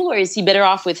single tool, or is he better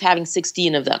off with having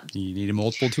 16 of them? You need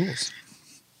multiple tools.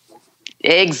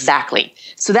 Exactly.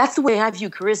 So that's the way I view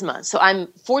charisma. So I'm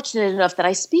fortunate enough that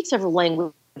I speak several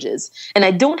languages, and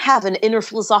I don't have an inner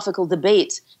philosophical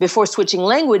debate before switching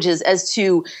languages as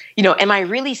to, am I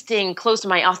really staying close to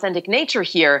my authentic nature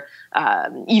here,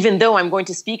 even though I'm going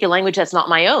to speak a language that's not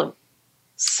my own?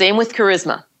 Same with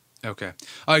charisma. Okay.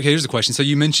 Here's a question. So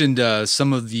you mentioned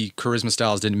some of the charisma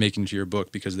styles didn't make it into your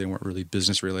book because they weren't really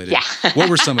business related. Yeah. What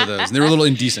were some of those? And they were a little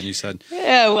indecent, you said.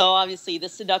 Yeah, well, obviously the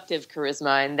seductive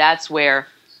charisma, and that's where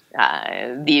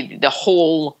the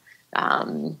whole,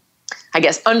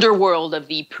 underworld of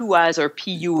the PUAs or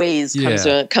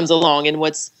PUAs comes along. And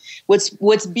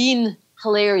what's been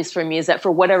hilarious for me is that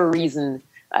for whatever reason,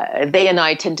 they and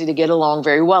I tended to get along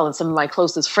very well. And some of my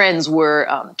closest friends were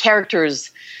characters,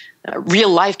 real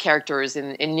life characters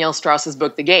in Neil Strauss's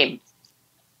book, The Game.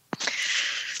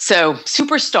 So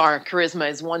superstar charisma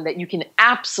is one that you can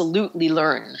absolutely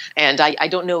learn. And I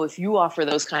don't know if you offer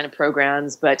those kind of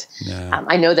programs, but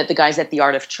I know that the guys at The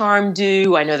Art of Charm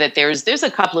do. I know that there's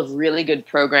a couple of really good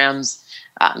programs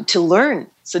to learn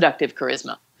seductive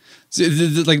charisma. So,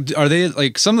 are they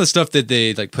like some of the stuff that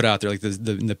they like put out there, like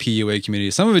in the PUA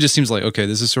community? Some of it just seems like, okay,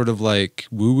 this is sort of like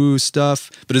woo-woo stuff,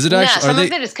 but is it actually? Some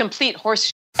of it is complete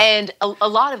horse. And a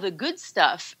lot of the good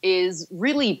stuff is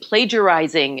really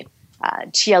plagiarizing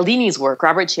Cialdini's work.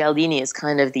 Robert Cialdini is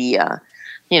kind of the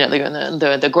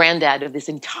granddad of this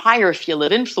entire field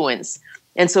of influence.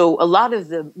 And so a lot of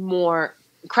the more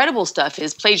credible stuff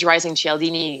is plagiarizing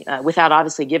Cialdini without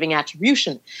obviously giving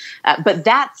attribution. But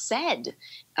that said,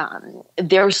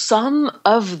 there are some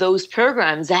of those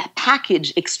programs that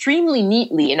package extremely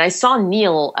neatly. And I saw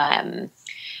Neil.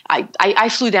 I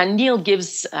flew down. Neil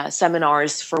gives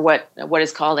seminars for what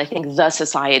is called, I think, The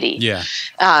Society. Yeah.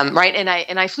 Right. And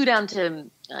I flew down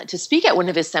to speak at one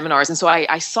of his seminars, and so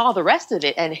I saw the rest of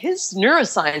it. And his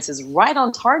neuroscience is right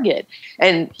on target.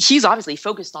 And he's obviously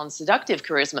focused on seduction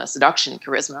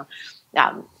charisma.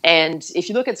 And if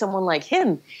you look at someone like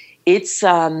him, it's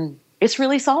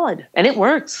really solid and it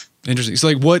works. Interesting. So,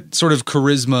 like, what sort of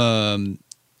charisma?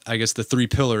 I guess the three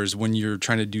pillars when you're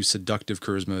trying to do seductive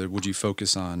charisma, would you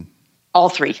focus on? All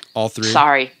three. All three?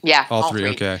 Sorry. Yeah. All three.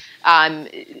 Okay.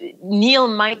 Neil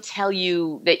might tell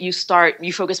you that you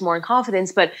focus more on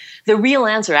confidence, but the real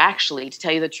answer, actually, to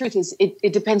tell you the truth, is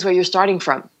it depends where you're starting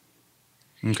from.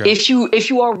 Okay. If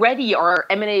you already are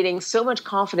emanating so much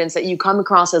confidence that you come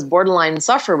across as borderline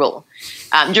insufferable,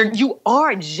 you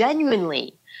are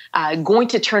genuinely going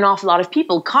to turn off a lot of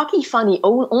people. Cocky funny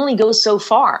only goes so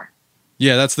far.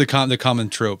 Yeah, that's the common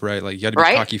trope, right? Like, you got to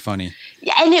be cocky funny.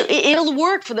 Yeah, and it'll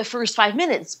work for the first 5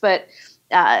 minutes, but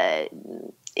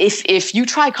if you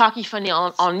try cocky funny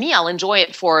on me, I'll enjoy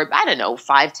it for,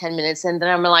 5-10 minutes, and then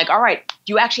I'm like, all right,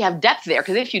 do you actually have depth there?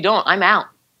 Because if you don't, I'm out.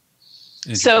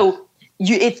 So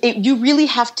you really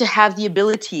have to have the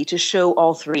ability to show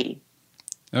all three.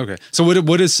 Okay. So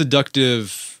what is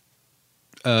seductive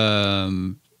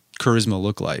charisma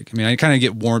look like? I mean, I kind of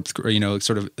get warmth,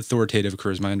 sort of authoritative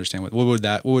charisma. I understand what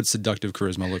would seductive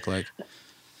charisma look like?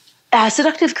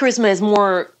 Seductive charisma is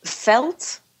more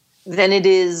felt than it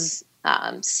is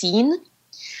seen.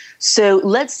 So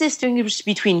let's distinguish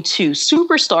between two.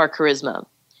 Superstar charisma.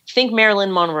 Think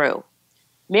Marilyn Monroe.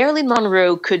 Marilyn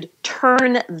Monroe could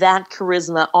turn that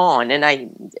charisma on,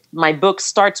 and my book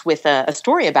starts with a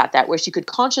story about that, where she could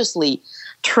consciously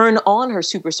turn on her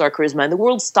superstar charisma, and the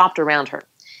world stopped around her.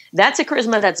 That's a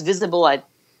charisma that's visible at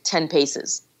 10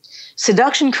 paces.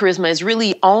 Seduction charisma is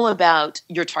really all about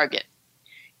your target.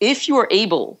 If you are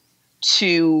able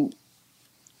to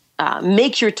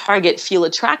make your target feel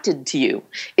attracted to you,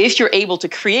 if you're able to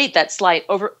create that slight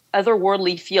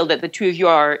otherworldly feel that the two of you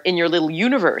are in your little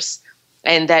universe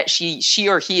and that she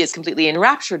or he is completely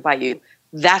enraptured by you,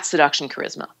 that's seduction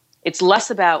charisma. It's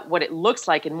less about what it looks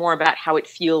like and more about how it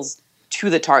feels to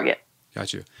the target.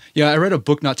 Got you. Yeah, I read a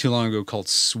book not too long ago called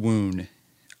Swoon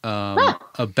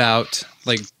about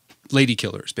like lady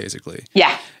killers, basically.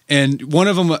 Yeah. And one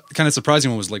of them, kind of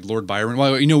surprising one, was like Lord Byron.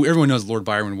 Well, everyone knows Lord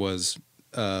Byron was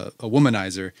a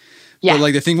womanizer. Yeah. But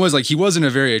like the thing was, like, he wasn't a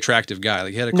very attractive guy.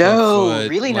 Like, he had a club foot,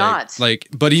 really not.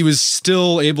 But he was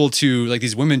still able to, like,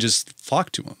 these women just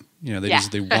flocked to him.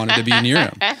 They wanted to be near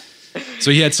him.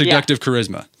 So he had seductive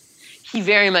charisma. He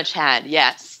very much had,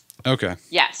 yes. Okay.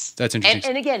 Yes. That's interesting.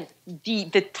 And again,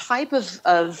 the type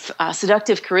of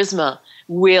seductive charisma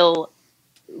will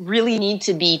really need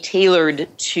to be tailored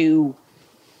to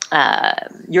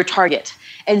your target.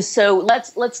 And so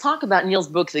let's talk about Neil's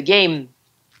book, The Game.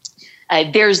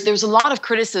 There's a lot of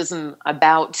criticism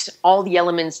about all the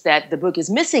elements that the book is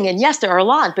missing. And yes, there are a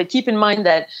lot, but keep in mind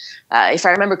that if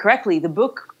I remember correctly, the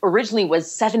book originally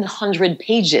was 700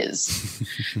 pages.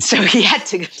 So he had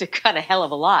to cut a hell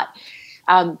of a lot.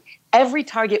 Every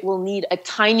target will need a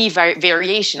tiny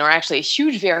variation, or actually a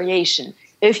huge variation.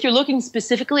 If you're looking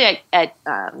specifically at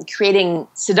creating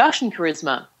seduction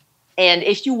charisma, and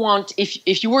if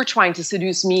you were trying to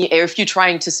seduce me, or if you're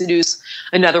trying to seduce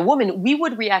another woman, we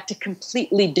would react to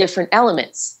completely different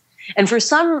elements. And for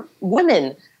some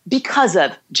women, because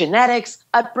of genetics,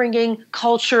 upbringing,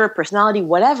 culture, personality,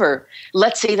 whatever,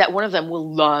 let's say that one of them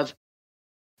will love.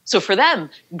 So for them,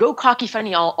 go cocky,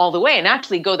 funny all the way, and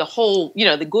actually go the whole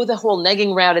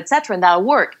negging route, etc., and that'll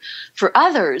work. For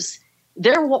others,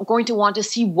 they're going to want to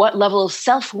see what level of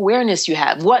self-awareness you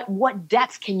have, what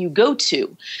depth can you go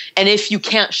to. And if you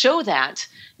can't show that,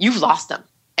 you've lost them.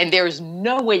 And there's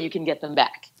no way you can get them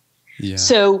back. Yeah.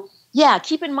 So, yeah,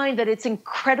 keep in mind that it's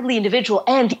incredibly individual.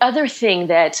 And the other thing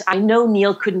that I know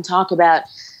Neil couldn't talk about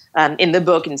in the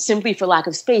book, and simply for lack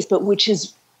of space, but which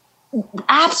is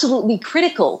absolutely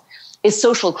critical, is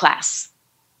social class.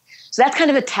 So that's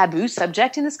kind of a taboo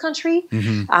subject in this country.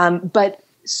 Mm-hmm. But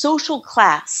social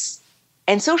class...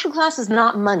 And social class is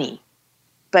not money,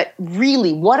 but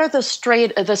really, what are the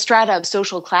strata of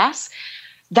social class?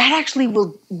 That actually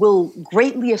will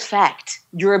greatly affect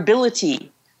your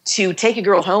ability to take a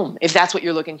girl home if that's what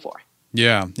you're looking for.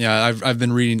 Yeah. I've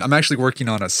been reading. I'm actually working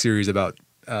on a series about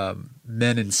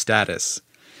men and status.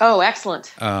 Oh,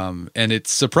 excellent. And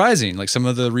it's surprising. Like, some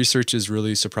of the research is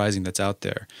really surprising that's out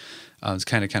there. It's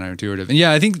kind of counterintuitive. And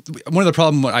yeah, I think one of the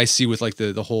problems I see with like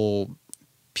the whole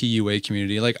PUA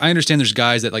community, like, I understand there's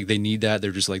guys that like they need that.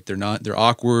 They're just like they're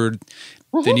awkward.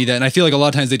 Mm-hmm. They need that, and I feel like a lot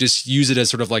of times they just use it as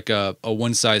sort of like a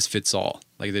one size fits all.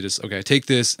 Like, they just, okay, take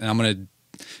this, and I'm gonna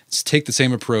take the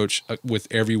same approach with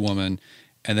every woman,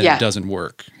 and then it doesn't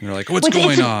work. And they're like, what's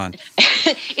going on?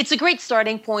 It's a great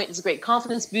starting point. It's a great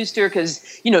confidence booster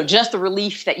because, just the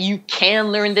relief that you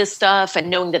can learn this stuff and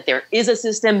knowing that there is a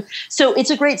system. So it's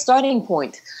a great starting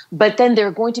point. But then there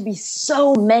are going to be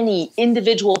so many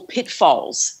individual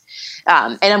pitfalls.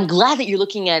 And I'm glad that you're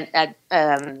looking at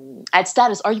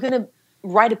status. Are you going to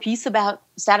write a piece about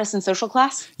status and social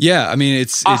class? Yeah, I mean,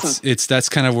 Awesome. it's that's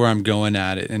kind of where I'm going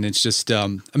at it. And it's just,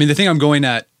 the thing I'm going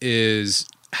at is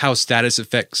how status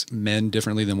affects men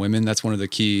differently than women. That's one of the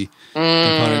key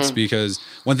components, because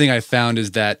one thing I found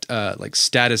is that like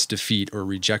status defeat or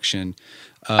rejection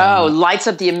lights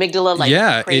up the amygdala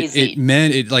like crazy.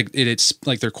 It's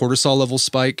like their cortisol levels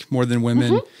spike more than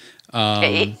women.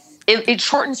 Mm-hmm. It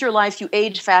shortens your life. You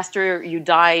age faster, you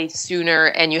die sooner,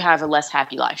 and you have a less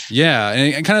happy life. Yeah,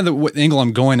 and kind of the angle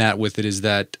I'm going at with it is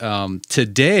that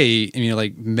today,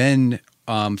 like, men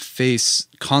face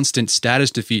constant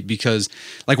status defeat because,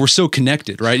 like, we're so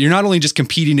connected, right? You're not only just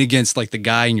competing against like the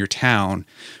guy in your town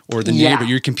or the neighbor,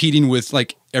 you're competing with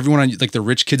like everyone on, like, the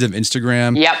rich kids of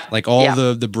Instagram. Yep. Like all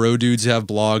the bro dudes have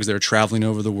blogs that are traveling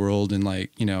over the world, and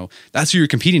like, that's who you're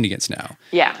competing against now.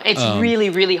 Yeah, it's really,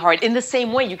 really hard. In the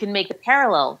same way, you can make the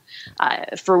parallel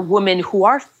for women who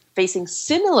are facing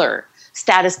similar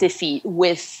status defeat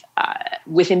with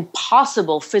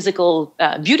impossible physical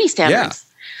beauty standards. Yeah.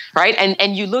 Right.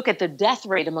 And you look at the death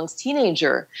rate amongst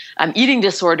teenager, eating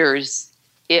disorders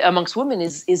amongst women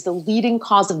is the leading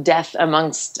cause of death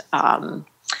amongst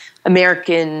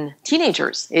American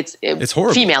teenagers. It's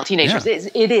horrible. Female teenagers. Yeah.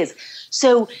 It is.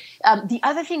 So the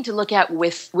other thing to look at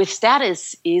with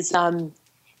status is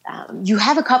you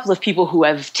have a couple of people who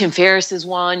have, Tim Ferriss is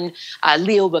one,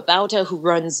 Leo Babauta, who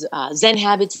runs Zen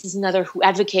Habits, is another, who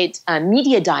advocate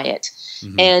media diet.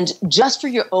 Mm-hmm. And just for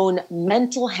your own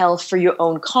mental health, for your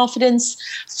own confidence,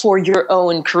 for your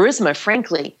own charisma,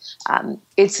 frankly,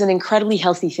 it's an incredibly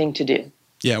healthy thing to do.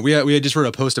 Yeah, we had just wrote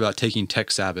a post about taking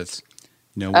tech Sabbaths.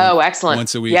 Excellent.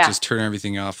 Once a week, just turn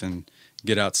everything off and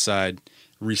get outside,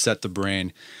 reset the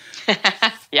brain.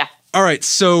 Yeah. All right,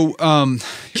 so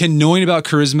can knowing about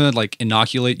charisma like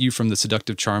inoculate you from the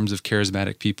seductive charms of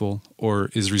charismatic people,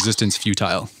 or is resistance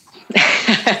futile?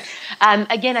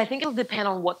 Again, I think it'll depend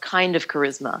on what kind of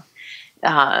charisma.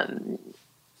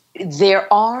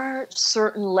 There are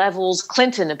certain levels.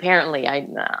 Clinton, apparently,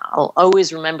 I'll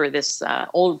always remember this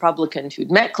old Republican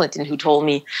who'd met Clinton who told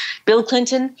me, Bill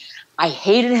Clinton, I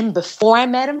hated him before I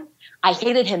met him. I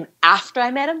hated him after I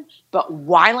met him. But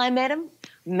while I met him,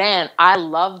 man, I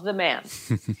love the man.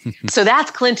 So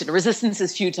that's Clinton. Resistance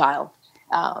is futile.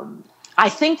 I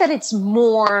think that it's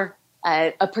more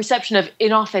a perception of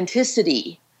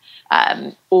inauthenticity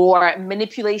or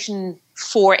manipulation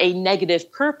for a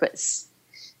negative purpose,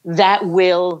 that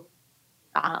will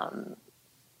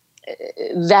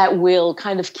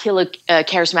kind of kill a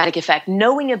charismatic effect.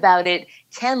 Knowing about it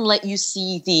can let you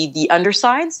see the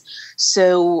undersides.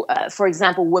 So, for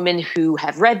example, women who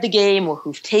have read the game or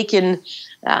who've taken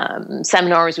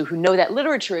seminars or who know that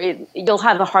literature, you'll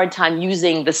have a hard time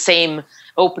using the same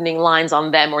opening lines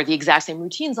on them or the exact same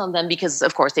routines on them because,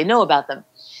 of course, they know about them.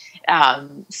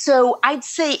 So I'd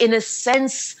say, in a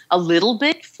sense, a little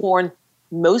bit for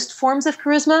most forms of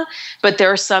charisma, but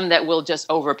there are some that will just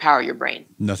overpower your brain.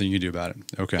 Nothing you can do about it.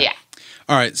 Okay. Yeah.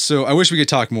 All right. So I wish we could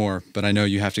talk more, but I know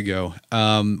you have to go.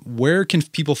 Where can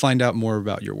people find out more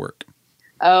about your work?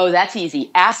 Oh, that's easy.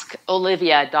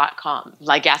 AskOlivia.com,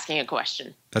 like asking a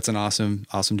question. That's an awesome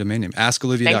domain name.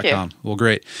 AskOlivia.com. Well,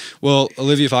 great. Well,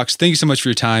 Olivia Fox, thank you so much for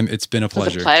your time. It's been a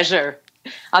pleasure. It's a pleasure.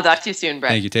 I'll talk to you soon,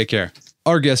 Brett. Thank you. Take care.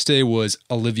 Our guest today was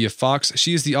Olivia Fox.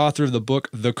 She is the author of the book,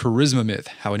 The Charisma Myth,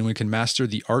 How Anyone Can Master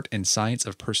the Art and Science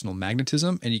of Personal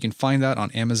Magnetism. And you can find that on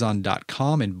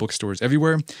Amazon.com and bookstores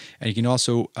everywhere. And you can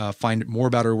also find more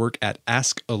about her work at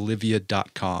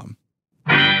AskOlivia.com.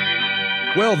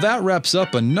 Well, that wraps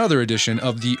up another edition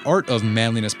of the Art of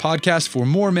Manliness podcast. For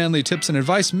more manly tips and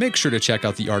advice, make sure to check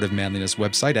out the Art of Manliness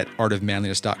website at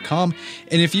artofmanliness.com.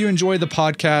 And if you enjoy the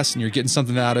podcast and you're getting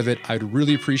something out of it, I'd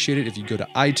really appreciate it if you go to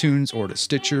iTunes or to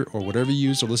Stitcher or whatever you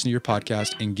use to listen to your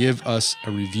podcast and give us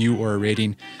a review or a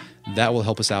rating. That will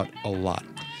help us out a lot.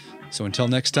 So until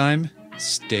next time,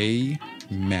 stay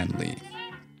manly.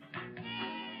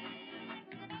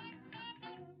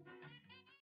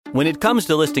 When it comes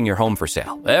to listing your home for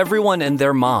sale, everyone and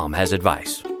their mom has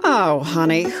advice. Oh,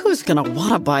 honey, who's going to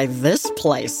want to buy this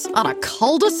place? On a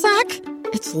cul-de-sac?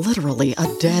 It's literally a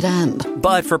dead end.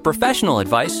 But for professional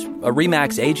advice, a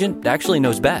RE/MAX agent actually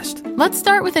knows best. Let's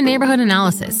start with a neighborhood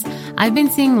analysis. I've been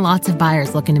seeing lots of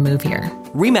buyers looking to move here.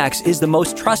 RE/MAX is the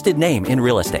most trusted name in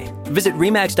real estate. Visit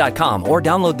RE/MAX.com or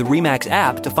download the RE/MAX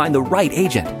app to find the right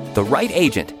agent. The right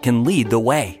agent can lead the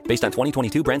way. Based on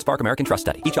 2022 BrandSpark American Trust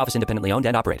Study. Each office independently owned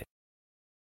and operated.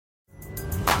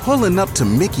 Pulling up to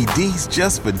Mickey D's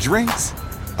just for drinks?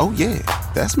 Oh yeah,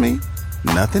 that's me.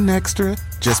 Nothing extra,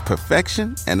 just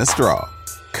perfection and a straw.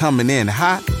 Coming in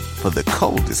hot for the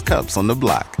coldest cups on the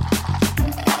block.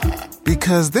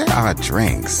 Because there are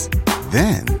drinks.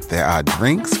 Then there are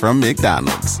drinks from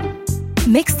McDonald's.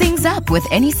 Mix things up with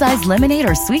any size lemonade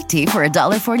or sweet tea for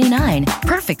 $1.49.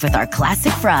 Perfect with our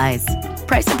classic fries.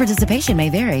 Price and participation may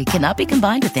vary. Cannot be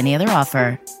combined with any other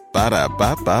offer.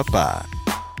 Ba-da-ba-ba-ba.